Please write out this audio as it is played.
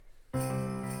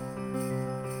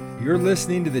You're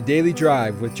listening to The Daily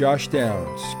Drive with Josh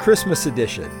Downs, Christmas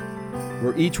edition,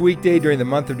 where each weekday during the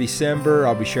month of December,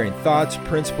 I'll be sharing thoughts,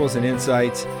 principles, and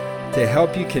insights to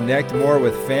help you connect more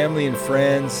with family and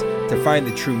friends, to find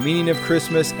the true meaning of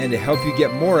Christmas, and to help you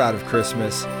get more out of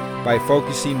Christmas by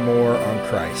focusing more on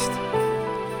Christ.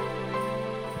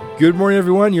 Good morning,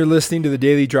 everyone. You're listening to The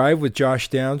Daily Drive with Josh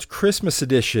Downs, Christmas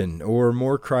edition, or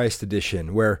More Christ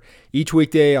edition, where each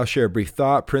weekday I'll share a brief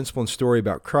thought, principle, and story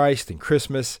about Christ and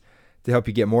Christmas to help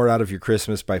you get more out of your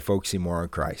Christmas by focusing more on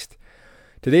Christ.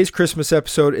 Today's Christmas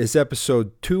episode is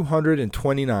episode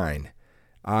 229,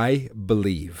 I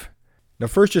Believe. Now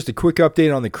first, just a quick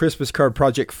update on the Christmas Card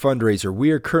Project fundraiser.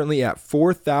 We are currently at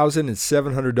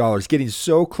 $4,700, getting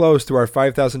so close to our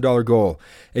 $5,000 goal.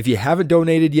 If you haven't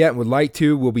donated yet and would like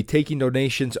to, we'll be taking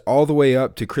donations all the way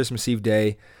up to Christmas Eve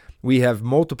day. We have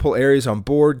multiple areas on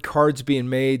board, cards being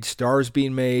made, stars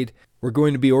being made. We're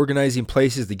going to be organizing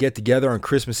places to get together on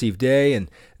Christmas Eve day and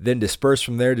then disperse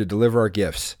from there to deliver our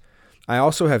gifts. I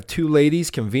also have two ladies,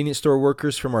 convenience store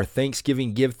workers from our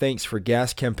Thanksgiving Give Thanks for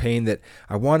Gas campaign that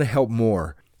I want to help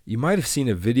more. You might have seen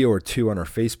a video or two on our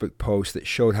Facebook post that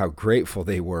showed how grateful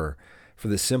they were for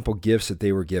the simple gifts that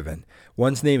they were given.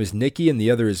 One's name is Nikki and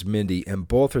the other is Mindy, and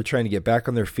both are trying to get back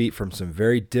on their feet from some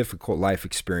very difficult life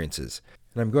experiences.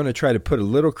 And I'm going to try to put a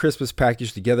little Christmas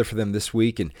package together for them this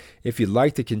week, and if you'd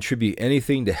like to contribute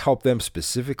anything to help them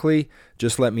specifically,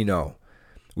 just let me know.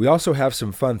 We also have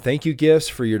some fun thank you gifts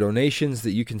for your donations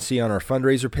that you can see on our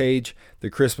fundraiser page, the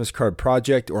Christmas Card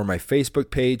Project, or my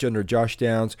Facebook page under Josh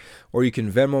Downs, or you can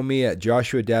Venmo me at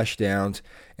Joshua-Downs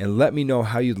and let me know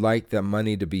how you'd like that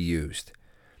money to be used.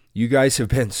 You guys have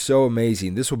been so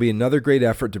amazing. This will be another great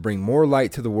effort to bring more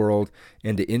light to the world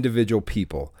and to individual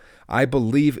people. I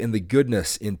believe in the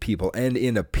goodness in people and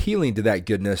in appealing to that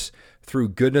goodness through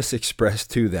goodness expressed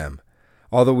to them.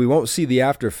 Although we won't see the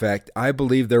after effect, I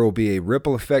believe there will be a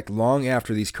ripple effect long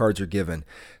after these cards are given.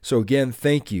 So again,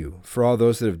 thank you for all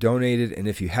those that have donated, and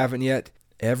if you haven't yet,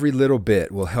 every little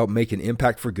bit will help make an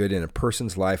impact for good in a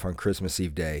person's life on Christmas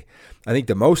Eve day. I think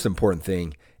the most important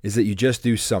thing is that you just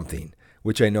do something,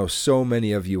 which I know so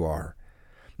many of you are.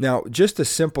 Now, just a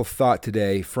simple thought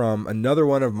today from another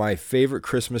one of my favorite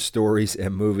Christmas stories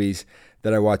and movies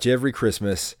that I watch every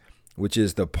Christmas, which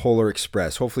is The Polar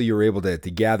Express. Hopefully you were able to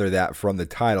gather that from the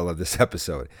title of this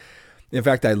episode. In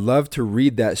fact, I love to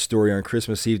read that story on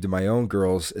Christmas Eve to my own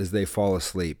girls as they fall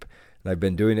asleep, and I've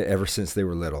been doing it ever since they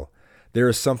were little. There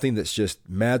is something that's just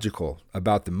magical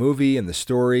about the movie and the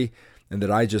story, and that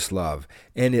I just love.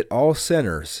 And it all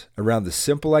centers around the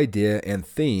simple idea and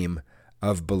theme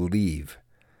of believe.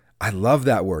 I love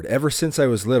that word. Ever since I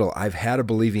was little, I've had a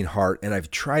believing heart, and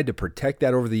I've tried to protect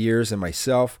that over the years in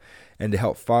myself and to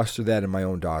help foster that in my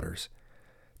own daughters.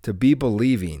 To be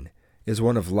believing is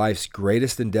one of life's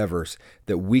greatest endeavors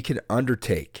that we can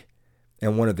undertake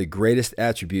and one of the greatest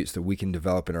attributes that we can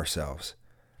develop in ourselves.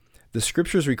 The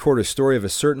scriptures record a story of a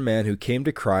certain man who came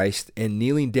to Christ and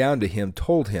kneeling down to him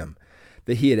told him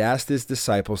that he had asked his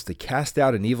disciples to cast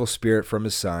out an evil spirit from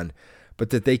his son,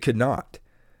 but that they could not.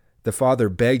 The father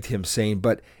begged him, saying,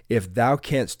 "But if thou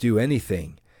canst do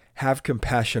anything, have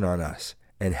compassion on us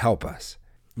and help us."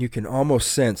 You can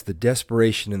almost sense the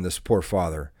desperation in this poor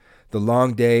father, the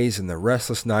long days and the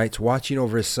restless nights watching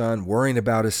over his son, worrying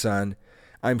about his son.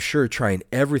 I'm sure trying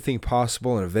everything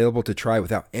possible and available to try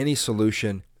without any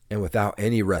solution and without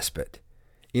any respite.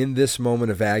 In this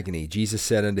moment of agony, Jesus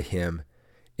said unto him,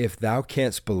 "If thou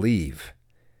canst believe,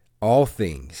 all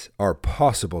things are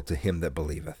possible to him that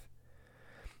believeth."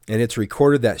 And it's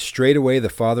recorded that straightway the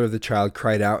father of the child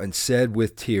cried out and said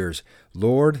with tears,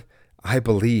 "Lord, I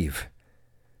believe.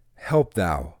 Help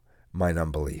thou mine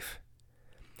unbelief."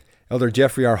 Elder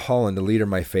Jeffrey R. Holland, a leader in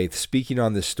my faith, speaking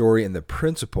on this story and the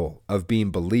principle of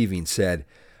being believing, said,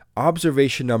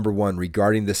 observation number one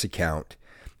regarding this account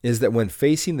is that when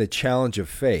facing the challenge of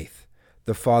faith,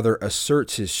 the father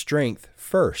asserts his strength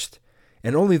first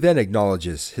and only then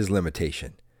acknowledges his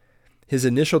limitation. His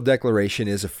initial declaration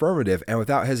is affirmative and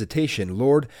without hesitation,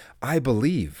 "Lord, I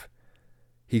believe."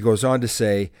 He goes on to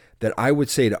say that I would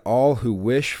say to all who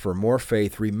wish for more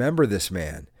faith, remember this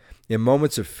man. In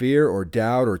moments of fear or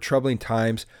doubt or troubling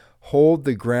times, hold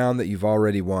the ground that you've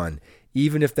already won,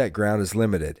 even if that ground is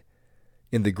limited.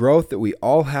 In the growth that we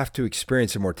all have to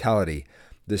experience in mortality,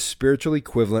 the spiritual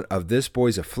equivalent of this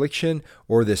boy's affliction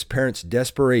or this parent's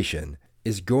desperation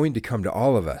is going to come to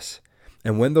all of us.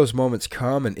 And when those moments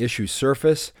come and issues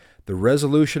surface, the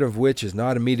resolution of which is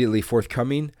not immediately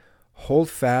forthcoming, hold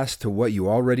fast to what you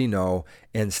already know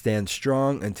and stand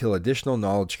strong until additional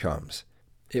knowledge comes.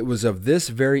 It was of this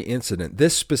very incident,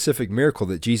 this specific miracle,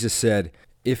 that Jesus said,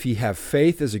 If ye have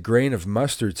faith as a grain of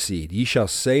mustard seed, ye shall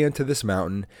say unto this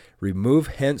mountain, Remove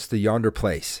hence to yonder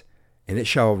place, and it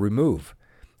shall remove,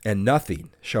 and nothing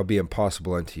shall be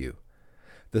impossible unto you.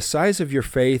 The size of your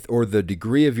faith or the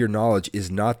degree of your knowledge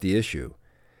is not the issue.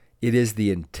 It is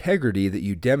the integrity that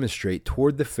you demonstrate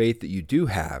toward the faith that you do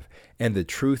have and the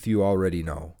truth you already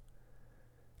know.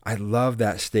 I love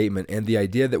that statement and the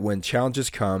idea that when challenges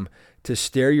come, to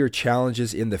stare your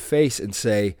challenges in the face and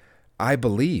say, I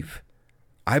believe.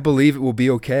 I believe it will be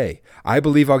okay. I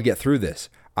believe I'll get through this.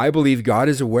 I believe God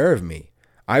is aware of me.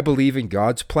 I believe in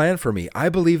God's plan for me. I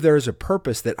believe there is a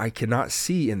purpose that I cannot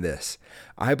see in this.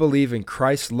 I believe in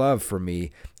Christ's love for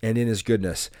me and in his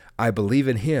goodness. I believe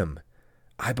in him.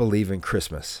 I believe in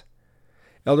Christmas.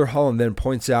 Elder Holland then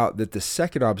points out that the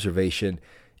second observation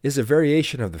is a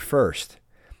variation of the first,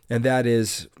 and that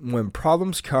is, when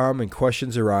problems come and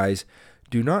questions arise,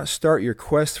 do not start your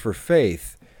quest for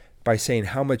faith by saying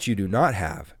how much you do not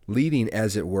have, leading,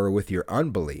 as it were, with your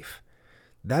unbelief.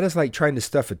 That is like trying to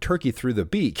stuff a turkey through the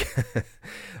beak.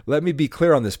 Let me be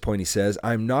clear on this point, he says.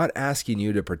 I'm not asking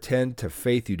you to pretend to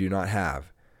faith you do not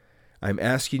have. I'm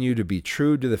asking you to be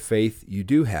true to the faith you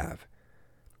do have.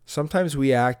 Sometimes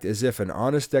we act as if an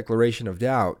honest declaration of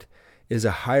doubt is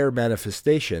a higher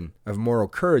manifestation of moral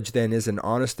courage than is an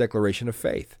honest declaration of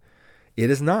faith. It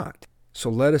is not. So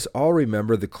let us all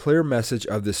remember the clear message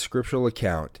of this scriptural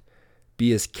account.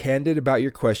 Be as candid about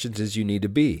your questions as you need to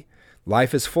be.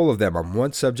 Life is full of them on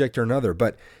one subject or another,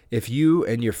 but if you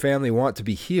and your family want to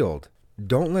be healed,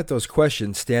 don't let those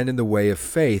questions stand in the way of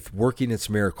faith working its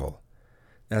miracle.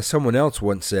 As someone else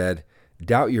once said,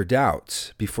 doubt your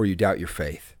doubts before you doubt your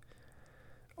faith.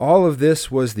 All of this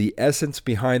was the essence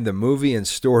behind the movie and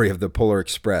story of the Polar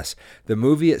Express. The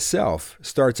movie itself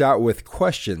starts out with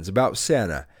questions about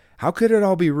Santa. How could it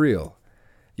all be real?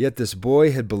 Yet this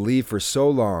boy had believed for so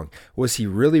long. Was he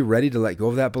really ready to let go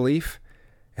of that belief?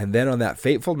 And then on that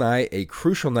fateful night, a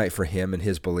crucial night for him and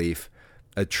his belief,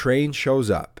 a train shows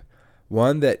up,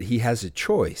 one that he has a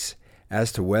choice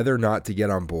as to whether or not to get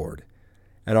on board.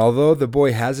 And although the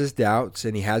boy has his doubts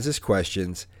and he has his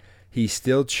questions, he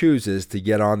still chooses to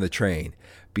get on the train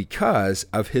because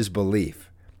of his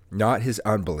belief, not his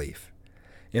unbelief.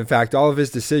 In fact, all of his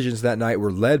decisions that night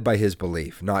were led by his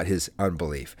belief, not his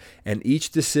unbelief. And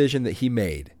each decision that he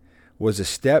made was a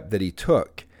step that he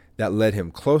took that led him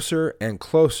closer and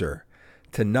closer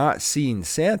to not seeing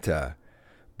Santa,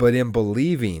 but in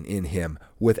believing in him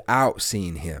without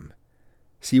seeing him.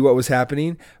 See what was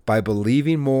happening? By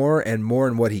believing more and more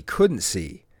in what he couldn't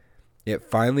see, it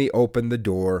finally opened the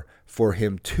door for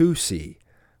him to see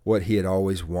what he had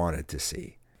always wanted to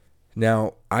see.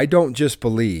 Now, I don't just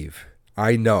believe,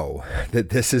 I know that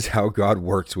this is how God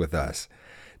works with us.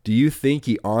 Do you think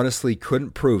he honestly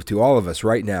couldn't prove to all of us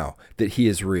right now that he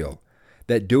is real?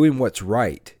 That doing what's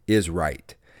right is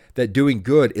right. That doing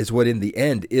good is what in the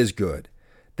end is good.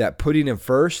 That putting him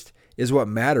first is what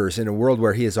matters in a world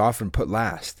where he is often put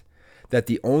last. That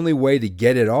the only way to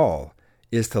get it all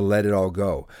is to let it all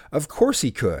go. Of course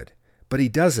he could, but he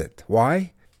doesn't.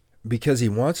 Why? Because he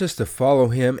wants us to follow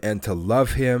him and to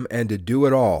love him and to do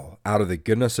it all out of the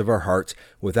goodness of our hearts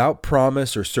without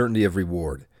promise or certainty of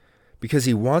reward. Because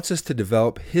he wants us to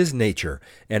develop his nature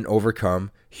and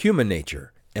overcome human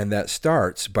nature. And that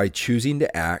starts by choosing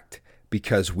to act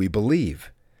because we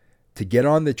believe. To get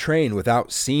on the train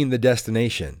without seeing the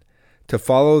destination. To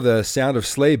follow the sound of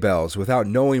sleigh bells without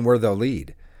knowing where they'll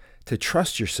lead. To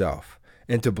trust yourself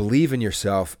and to believe in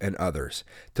yourself and others.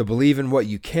 To believe in what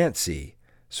you can't see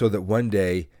so that one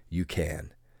day you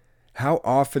can. How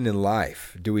often in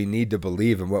life do we need to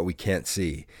believe in what we can't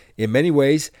see? In many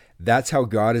ways, that's how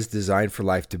God is designed for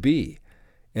life to be.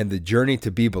 And the journey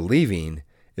to be believing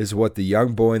is what the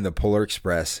young boy in the Polar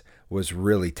Express was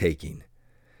really taking.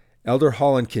 Elder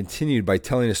Holland continued by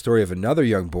telling a story of another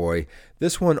young boy,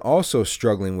 this one also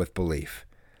struggling with belief.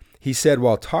 He said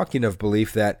while talking of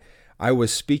belief that I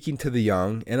was speaking to the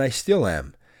young, and I still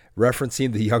am,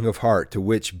 referencing the young of heart, to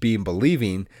which being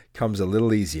believing comes a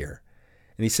little easier.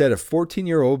 And he said a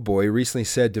 14-year-old boy recently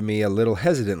said to me a little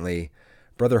hesitantly,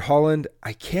 Brother Holland,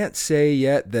 I can't say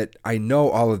yet that I know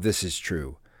all of this is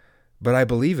true, but I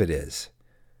believe it is.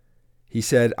 He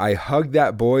said, I hugged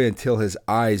that boy until his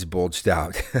eyes bulged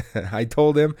out. I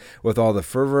told him with all the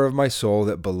fervor of my soul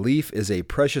that belief is a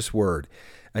precious word,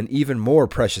 an even more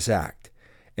precious act,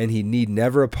 and he need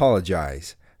never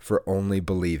apologize for only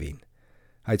believing.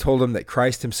 I told him that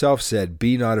Christ himself said,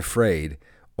 be not afraid,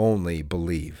 only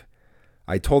believe.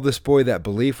 I told this boy that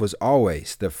belief was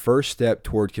always the first step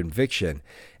toward conviction,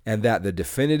 and that the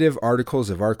definitive articles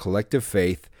of our collective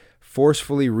faith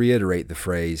forcefully reiterate the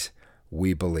phrase,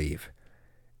 we believe.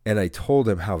 and I told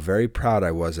him how very proud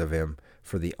I was of him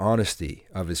for the honesty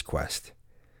of his quest.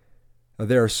 Now,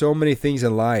 there are so many things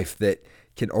in life that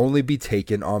can only be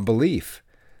taken on belief,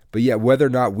 but yet whether or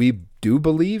not we do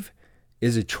believe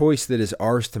is a choice that is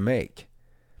ours to make.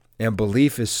 And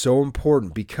belief is so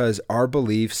important because our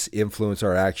beliefs influence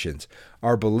our actions.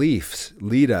 Our beliefs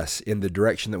lead us in the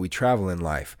direction that we travel in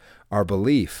life. Our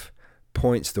belief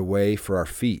points the way for our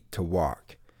feet to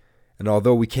walk. And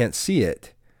although we can't see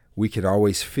it, we can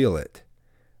always feel it.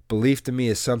 Belief to me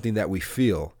is something that we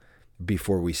feel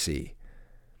before we see.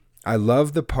 I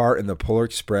love the part in the Polar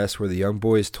Express where the young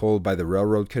boy is told by the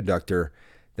railroad conductor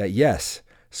that yes,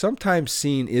 sometimes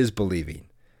seeing is believing.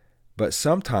 But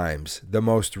sometimes the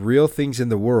most real things in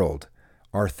the world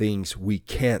are things we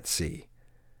can't see.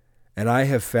 And I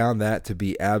have found that to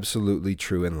be absolutely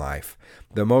true in life.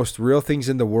 The most real things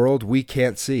in the world we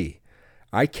can't see.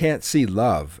 I can't see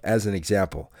love as an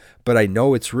example, but I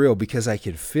know it's real because I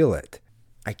can feel it.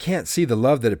 I can't see the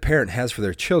love that a parent has for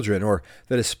their children or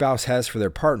that a spouse has for their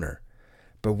partner.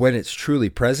 But when it's truly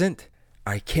present,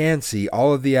 I can see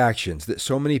all of the actions that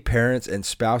so many parents and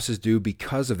spouses do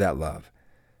because of that love.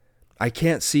 I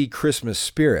can't see Christmas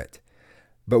spirit,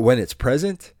 but when it's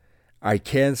present, I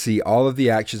can see all of the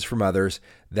actions from others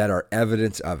that are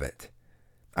evidence of it.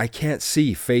 I can't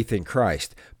see faith in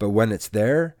Christ, but when it's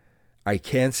there, I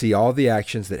can see all the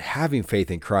actions that having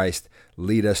faith in Christ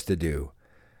lead us to do.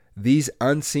 These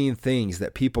unseen things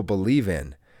that people believe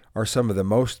in are some of the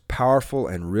most powerful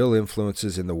and real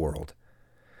influences in the world.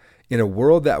 In a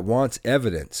world that wants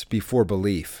evidence before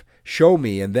belief, show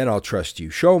me and then I'll trust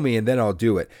you. Show me and then I'll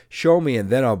do it. Show me and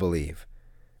then I'll believe.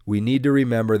 We need to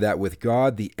remember that with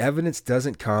God, the evidence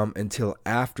doesn't come until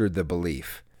after the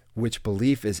belief, which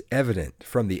belief is evident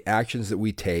from the actions that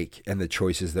we take and the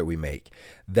choices that we make.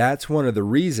 That's one of the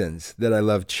reasons that I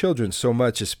love children so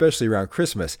much, especially around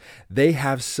Christmas. They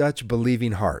have such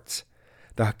believing hearts,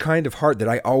 the kind of heart that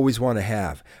I always want to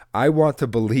have. I want to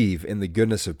believe in the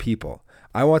goodness of people.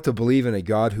 I want to believe in a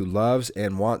God who loves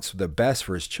and wants the best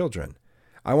for his children.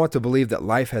 I want to believe that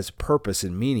life has purpose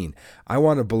and meaning. I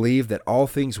want to believe that all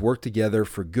things work together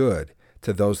for good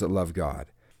to those that love God.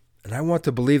 And I want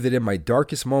to believe that in my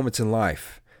darkest moments in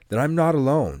life, that I'm not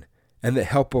alone and that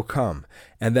help will come.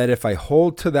 And that if I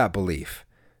hold to that belief,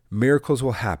 miracles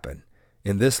will happen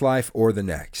in this life or the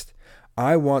next.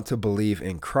 I want to believe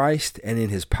in Christ and in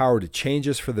his power to change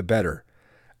us for the better.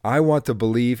 I want to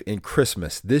believe in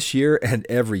Christmas this year and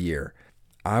every year.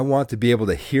 I want to be able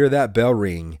to hear that bell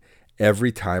ring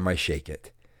every time I shake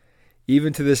it.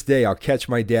 Even to this day, I'll catch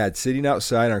my dad sitting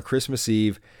outside on Christmas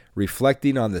Eve,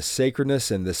 reflecting on the sacredness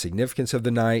and the significance of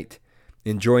the night,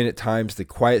 enjoying at times the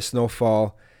quiet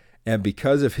snowfall, and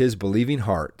because of his believing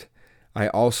heart, I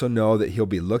also know that he'll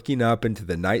be looking up into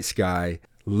the night sky,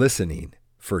 listening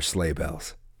for sleigh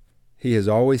bells. He has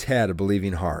always had a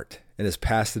believing heart and has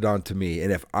passed it on to me,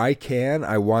 and if I can,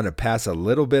 I want to pass a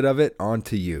little bit of it on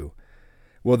to you.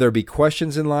 Will there be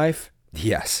questions in life?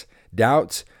 Yes.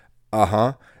 Doubts?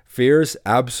 Fears?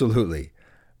 Absolutely.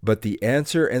 But the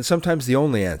answer, and sometimes the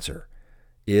only answer,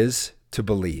 is to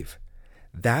believe.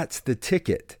 That's the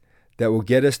ticket that will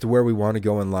get us to where we want to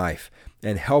go in life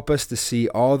and help us to see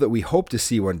all that we hope to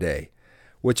see one day,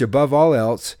 which above all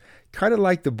else, kind of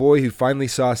like the boy who finally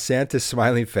saw Santa's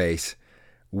smiling face,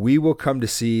 we will come to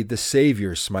see the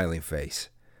Savior's smiling face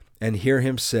and hear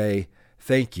him say,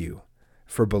 "Thank you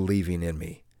for believing in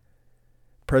me."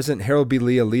 President Harold B.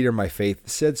 Lee, a leader in my faith,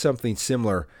 said something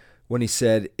similar when he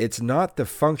said, "It's not the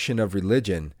function of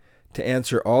religion to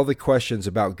answer all the questions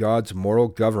about God's moral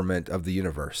government of the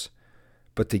universe,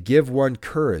 but to give one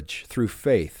courage through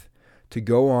faith to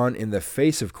go on in the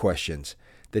face of questions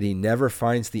that he never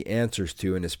finds the answers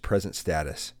to in his present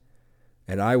status."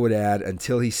 And I would add,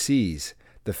 until he sees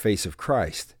the face of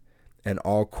Christ and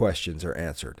all questions are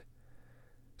answered.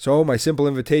 So my simple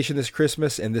invitation this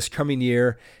Christmas and this coming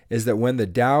year is that when the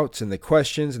doubts and the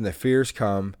questions and the fears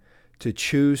come, to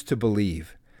choose to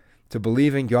believe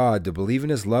in God, to believe in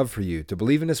his love for you, to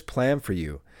believe in his plan for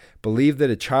you, believe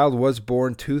that a child was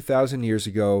born 2,000 years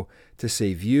ago to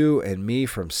save you and me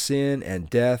from sin and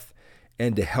death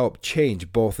and to help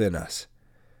change both in us.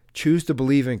 Choose to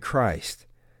believe in Christ.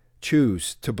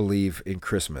 Choose to believe in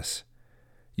Christmas.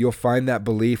 You'll find that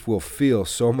belief will feel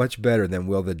so much better than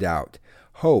will the doubt.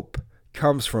 Hope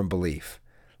comes from belief,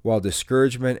 while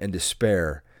discouragement and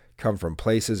despair come from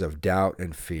places of doubt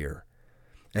and fear.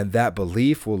 And that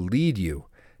belief will lead you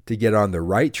to get on the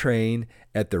right train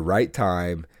at the right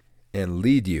time and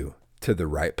lead you to the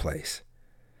right place.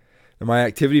 Now, my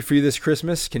activity for you this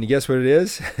Christmas, can you guess what it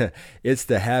is? It's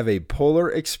to have a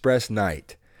Polar Express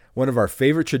night, one of our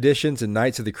favorite traditions and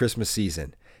nights of the Christmas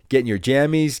season. Get in your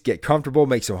jammies, get comfortable,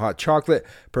 make some hot chocolate,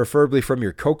 preferably from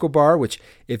your Cocoa Bar, which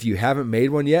if you haven't made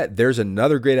one yet, there's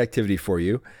another great activity for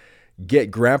you.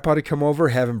 Get Grandpa to come over,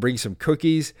 have him bring some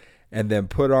cookies, and then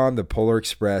put on the Polar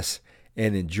Express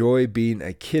and enjoy being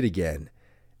a kid again,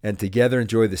 and together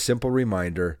enjoy the simple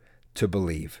reminder to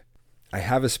believe. I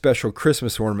have a special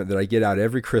Christmas ornament that I get out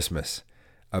every Christmas,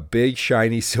 a big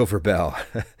shiny silver bell,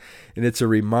 and it's a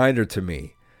reminder to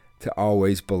me to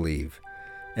always believe,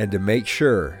 and to make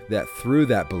sure that through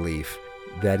that belief,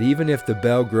 that even if the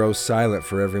bell grows silent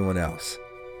for everyone else,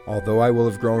 although I will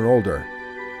have grown older,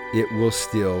 it will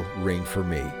still ring for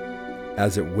me,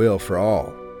 as it will for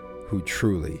all who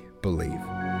truly believe.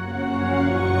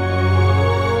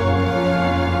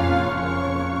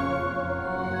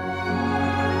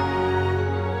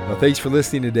 Well, thanks for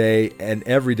listening today and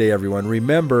every day, everyone.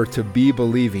 Remember to be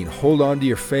believing. Hold on to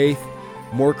your faith.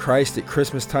 More Christ at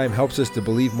Christmas time helps us to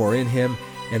believe more in Him,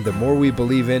 and the more we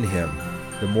believe in Him,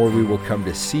 the more we will come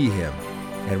to see Him.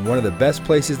 And one of the best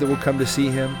places that we'll come to see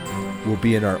Him will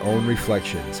be in our own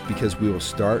reflections, because we will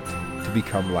start to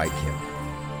become like Him.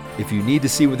 If you need to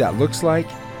see what that looks like,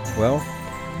 well,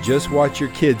 just watch your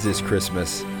kids this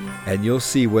Christmas, and you'll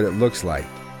see what it looks like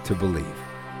to believe.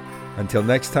 Until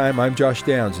next time, I'm Josh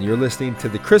Downs, and you're listening to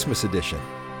the Christmas edition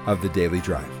of The Daily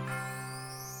Drive.